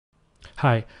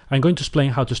Hi, I'm going to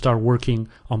explain how to start working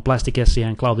on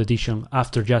plasticscm Cloud Edition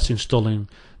after just installing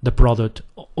the product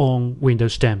on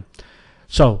Windows 10.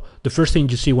 So the first thing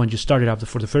you see when you start it up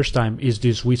for the first time is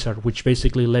this wizard, which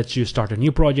basically lets you start a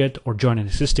new project or join an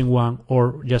existing one,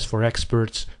 or just for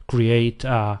experts, create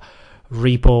a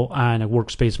repo and a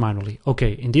workspace manually.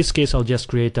 Okay, in this case I'll just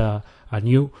create a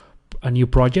new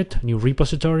project, a new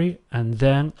repository, and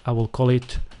then I will call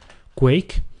it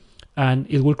Quake, and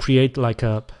it will create like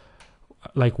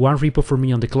one repo for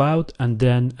me on the cloud and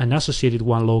then an associated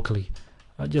one locally.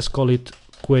 I'll just call it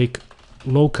Quake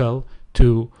Local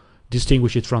to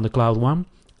distinguish it from the cloud one,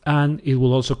 and it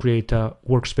will also create a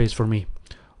workspace for me.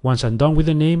 Once I'm done with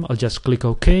the name, I'll just click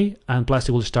OK, and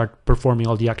Plastic will start performing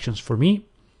all the actions for me,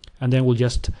 and then we'll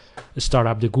just start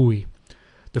up the GUI.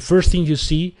 The first thing you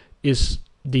see is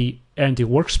the empty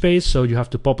workspace, so you have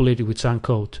to populate it with some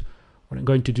code. What I'm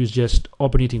going to do is just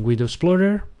open it in Windows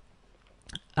Explorer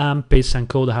and paste some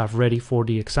code I have ready for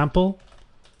the example.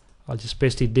 I'll just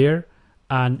paste it there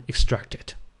and extract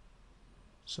it.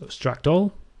 So extract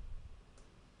all.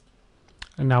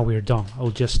 And now we're done.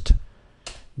 I'll just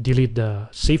delete the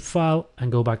zip file and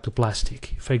go back to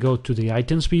Plastic. If I go to the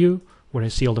items view, where I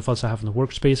see all the files I have in the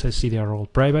workspace, I see they are all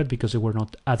private because they were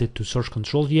not added to source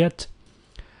control yet.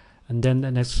 And then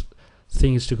the next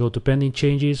thing is to go to pending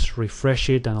changes, refresh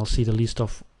it, and I'll see the list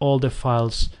of all the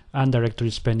files and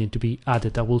directories pending to be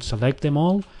added. I will select them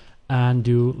all and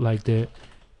do like the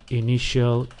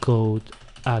initial code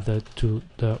added to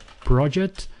the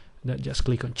project. Then just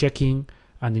click on checking,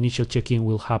 and the initial checking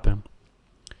will happen.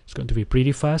 It's going to be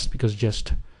pretty fast because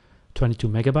just 22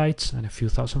 megabytes and a few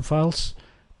thousand files.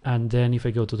 And then if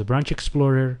I go to the branch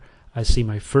explorer, I see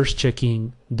my first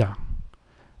checking done.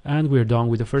 And we're done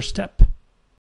with the first step.